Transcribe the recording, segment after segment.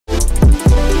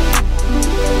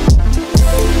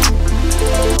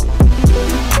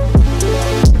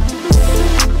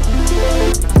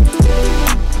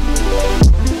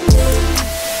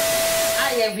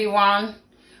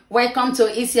Welcome to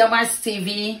Isioma'S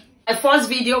TV. My first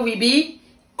video will be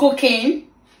cooking,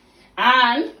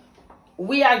 and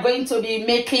we are going to be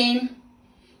making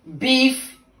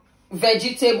beef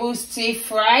vegetable stir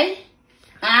fry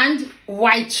and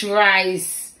white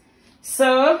rice.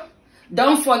 So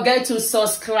don't forget to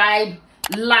subscribe,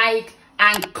 like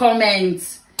and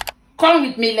comment. Come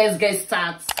with me, let's get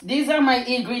started. These are my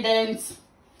ingredients.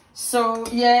 So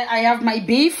yeah, I have my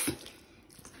beef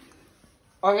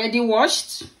already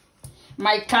washed,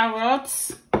 my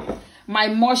carrots, my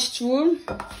mushroom,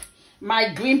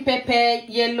 my green pepper,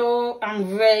 yellow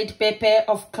and red pepper.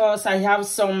 Of course, I have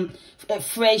some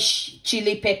fresh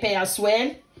chili pepper as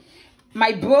well,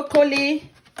 my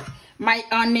broccoli, my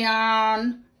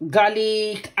onion,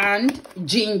 garlic and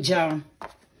ginger.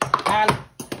 And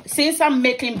since I'm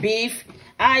making beef,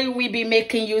 I will be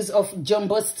making use of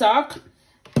jumbo stock.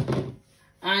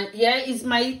 And here is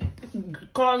my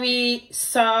curry,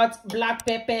 salt, black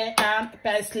pepper and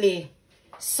parsley.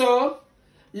 So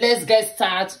let's get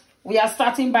started. We are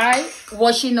starting by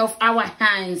washing off our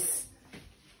hands.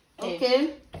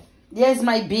 Okay, here's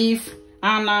my beef,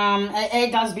 and an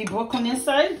egg has been broken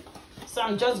inside, so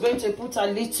I'm just going to put a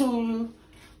little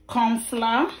corn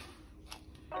flour.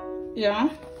 Yeah,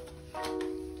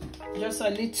 just a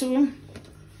little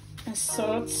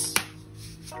salt.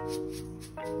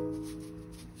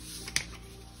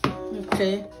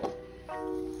 Okay,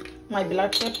 my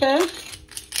black pepper.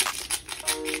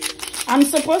 I'm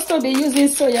supposed to be using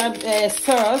soya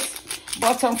sauce,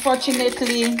 but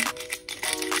unfortunately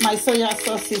my soya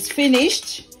sauce is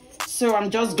finished, so I'm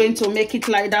just going to make it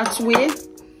like that way.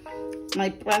 My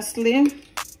parsley.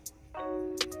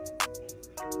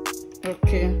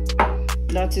 Okay,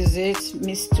 that is it,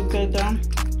 mixed together.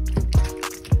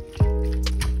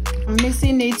 I'm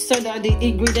mixing it so that the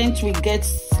ingredients will get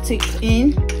stick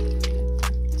in,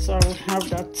 so I will have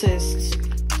that taste.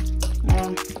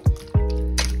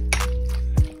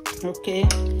 Okay,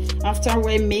 after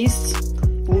we're mixed,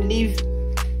 we'll leave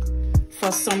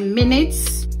for some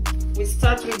minutes. We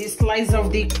start with the slice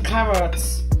of the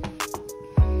carrots.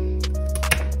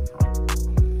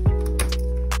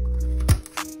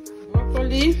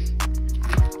 Broccoli.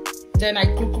 Then I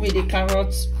cook with the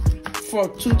carrots for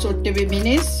 2 to 3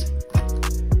 minutes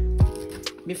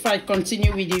before I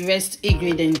continue with the rest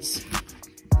ingredients.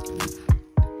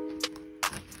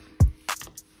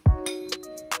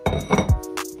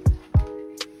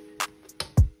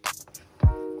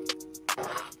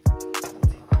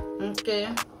 Okay,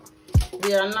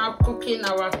 we are now cooking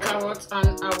our carrots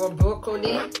and our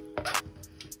broccoli.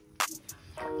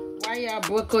 While our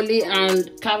broccoli and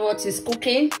carrot is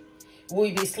cooking,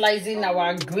 we'll be slicing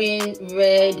our green,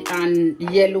 red and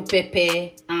yellow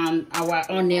pepper and our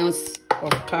onions,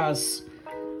 of course.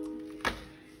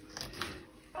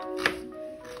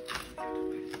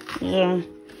 Yeah,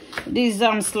 this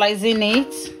I'm slicing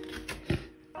it.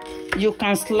 You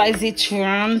can slice it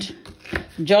round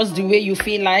just the way you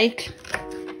feel like,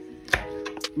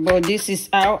 but this is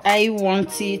how I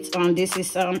want it, and this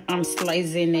is how I'm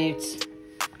slicing it.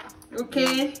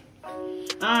 Okay,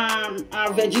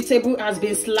 our vegetable has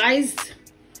been sliced,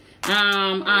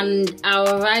 and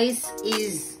our rice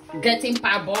is getting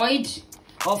parboiled,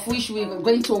 of which we're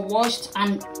going to wash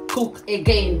and cook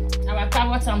again. Our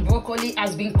carrots and broccoli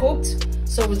has been cooked,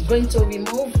 so we're going to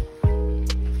remove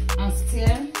and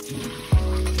stir.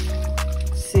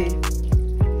 See,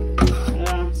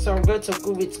 so I'm going to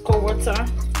cook with cold water.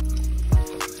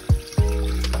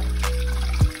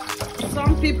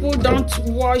 Some people don't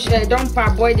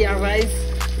parboil their rice,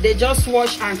 they just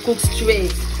wash and cook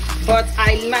straight. But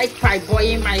I like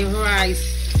parboiling my rice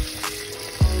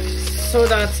so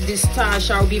that the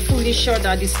starch, I'll be fully sure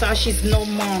that the starch is no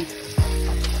more.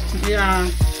 Yeah,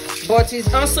 but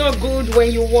it's also good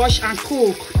when you wash and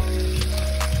cook.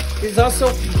 It's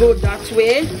also good that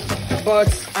way, but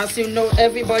as you know,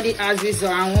 everybody has his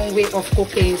own way of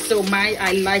cooking. So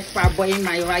I like parboiling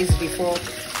my rice before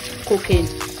cooking.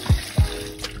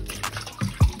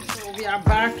 So we are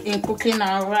back in cooking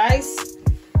our rice.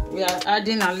 We are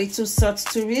adding a little salt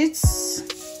to it.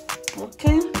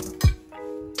 Okay.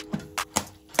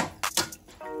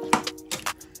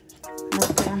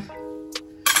 Okay.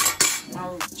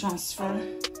 Now transfer.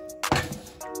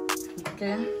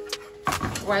 Okay.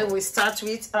 While we start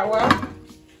with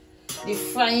the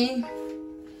frying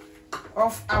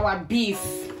of our beef,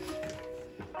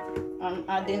 I'm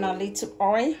adding a little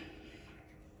oil.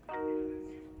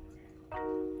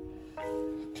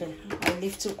 Okay, I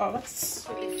leave to us.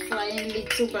 Frying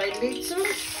little by little,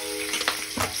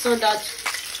 so that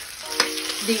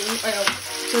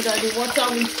the water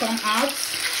will come out.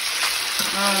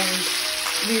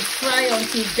 We fry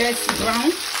until it gets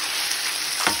brown.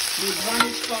 the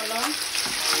brownish color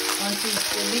until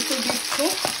it's a little bit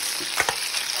cooked.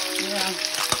 Yeah.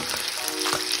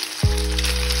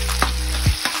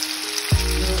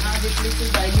 You add it little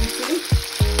by little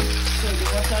so the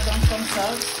water don't come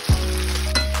out.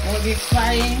 We'll be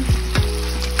frying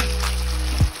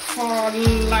for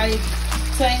like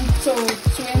 10 to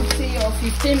 20 or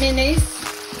 15 minutes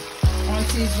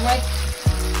until it's wet,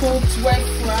 cooked, wet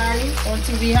fried,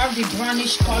 until we have the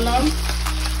brownish color.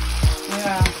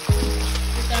 Yeah,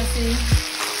 you can see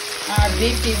our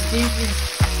beef is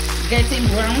getting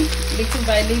brown little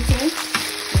by little.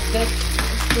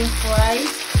 It's getting fried,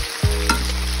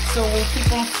 so we'll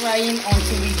keep on frying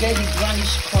until we get the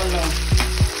brownish color.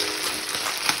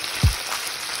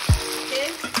 Okay,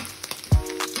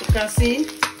 you can see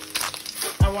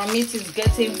our meat is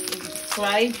getting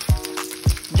fried.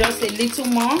 Just a little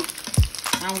more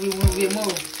and we will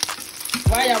remove.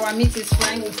 While our meat is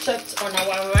frying, we checked on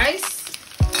our rice.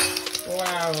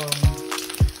 Wow.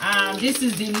 This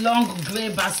is the long gray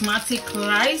basmati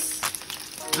rice.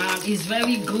 It's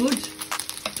very good.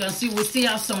 You can see we still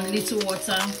have some little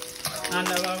water and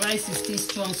our rice is still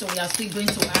strong, so we are still going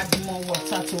to add more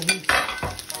water to it.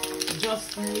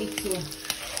 Just a little.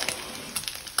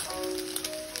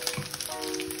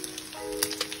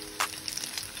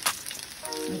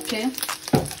 Okay,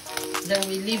 then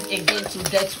we leave again to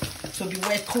get to be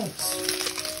well cooked.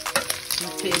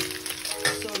 Okay,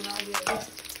 so now we are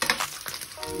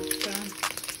okay.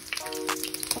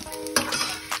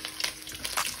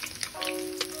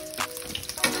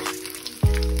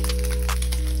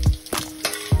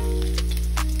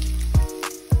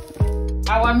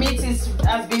 Our meat has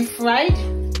been fried,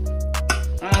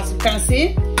 as you can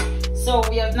see. So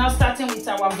we are now starting with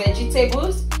our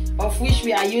vegetables, of which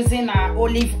we are using our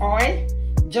olive oil,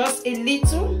 just a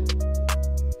little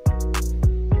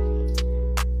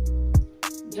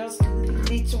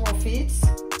of it,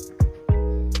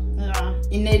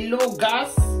 in a low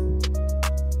gas.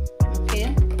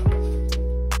 Okay,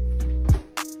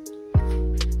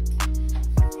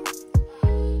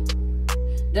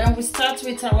 then we start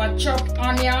with our chopped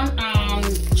onion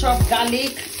and chopped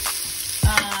garlic.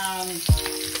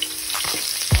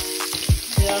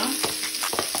 Yeah.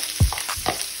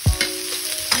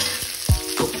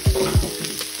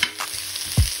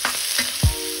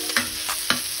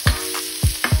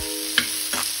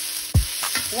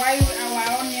 While our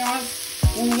onions,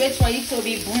 we wait for it to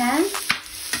be brown.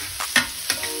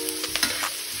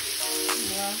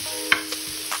 Yeah.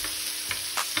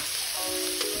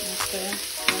 Okay,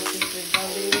 that is the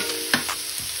garlic.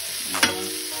 Yeah.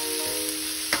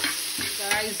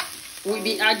 Guys, we'll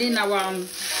be adding our pepper,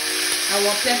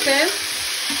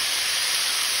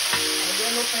 our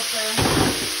yellow pepper.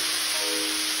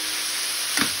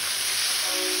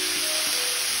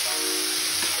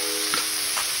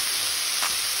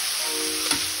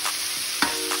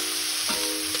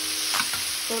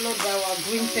 Followed by our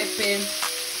green pepper.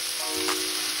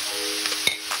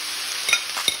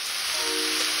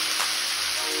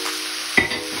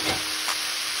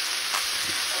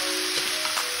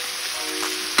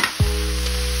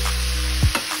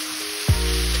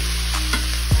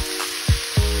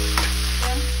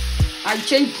 I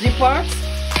changed the pot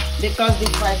because the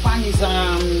fry pan is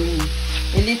a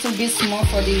little bit small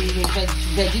for the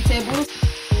vegetables.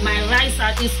 My rice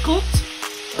is cooked,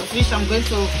 of which I'm going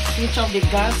to switch off the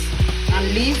gas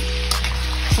and leave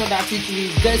so that it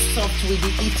will get soft with the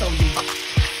heat of the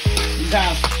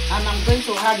gas. And I'm going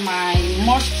to add my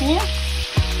mushroom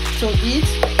to it.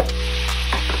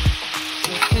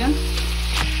 Okay,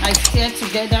 I stir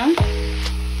together.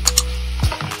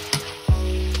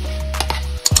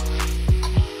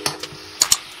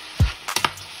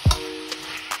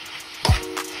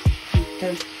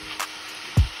 Okay,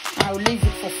 I'll leave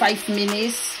it for 5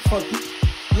 minutes.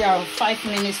 5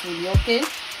 minutes will be okay.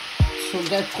 So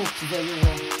get cooked very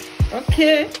well.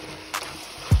 Okay,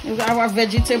 our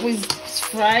vegetable is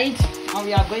fried, and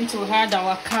we are going to add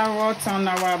our carrots and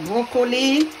our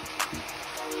broccoli.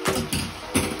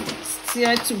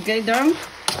 Stir together.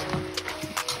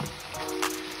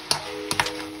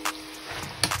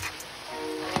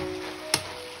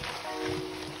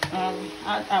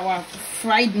 Add our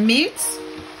fried meat.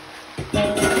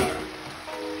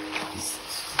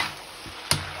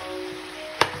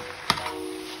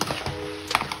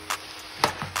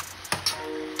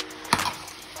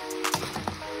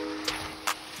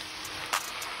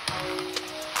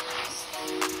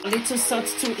 A little salt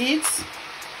to it.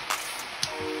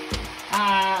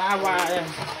 Our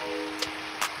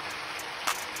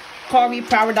curry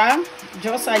powder,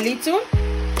 just a little.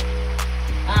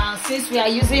 Since we are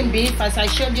using beef, as I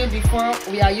showed you before,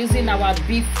 we are using our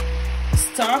beef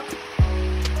stock.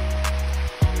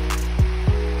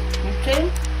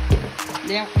 Okay,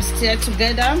 then we stir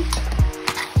together.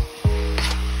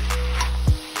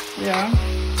 Yeah.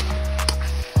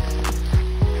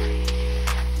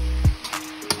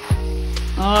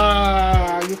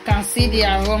 Oh, you can see the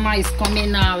aroma is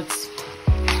coming out.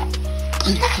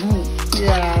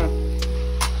 Yeah.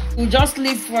 We just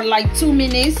leave for like 2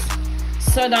 minutes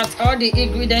so that all the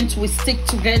ingredients will stick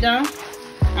together.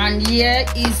 And here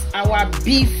is our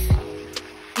beef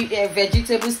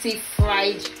vegetable stir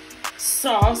fried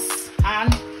sauce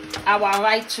and our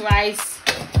white rice.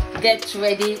 Get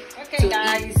ready. Okay,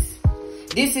 guys.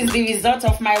 This is the result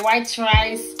of my white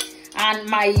rice and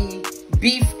my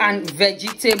beef and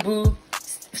vegetable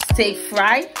stir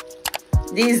fry.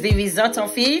 This is the result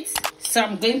of it. So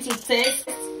I'm going to taste.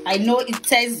 I know it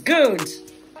tastes good.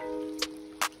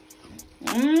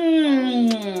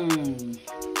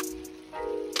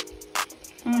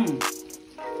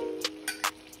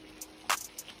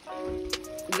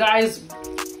 Guys,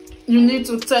 you need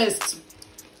to taste.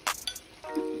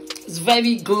 It's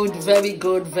very good, very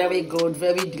good, very good,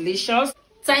 very delicious.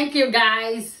 Thank you,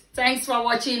 guys. Thanks for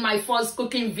watching my first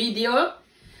cooking video.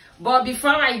 But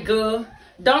before I go,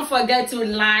 don't forget to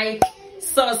like,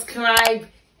 subscribe,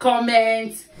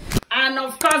 comment, and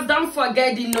of course don't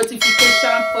forget the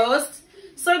notification post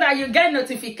so that you get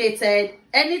notified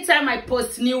anytime I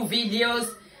post new videos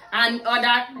and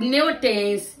other new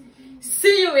things.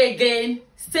 See you again.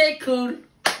 Stay cool.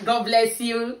 God bless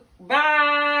you.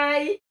 Bye.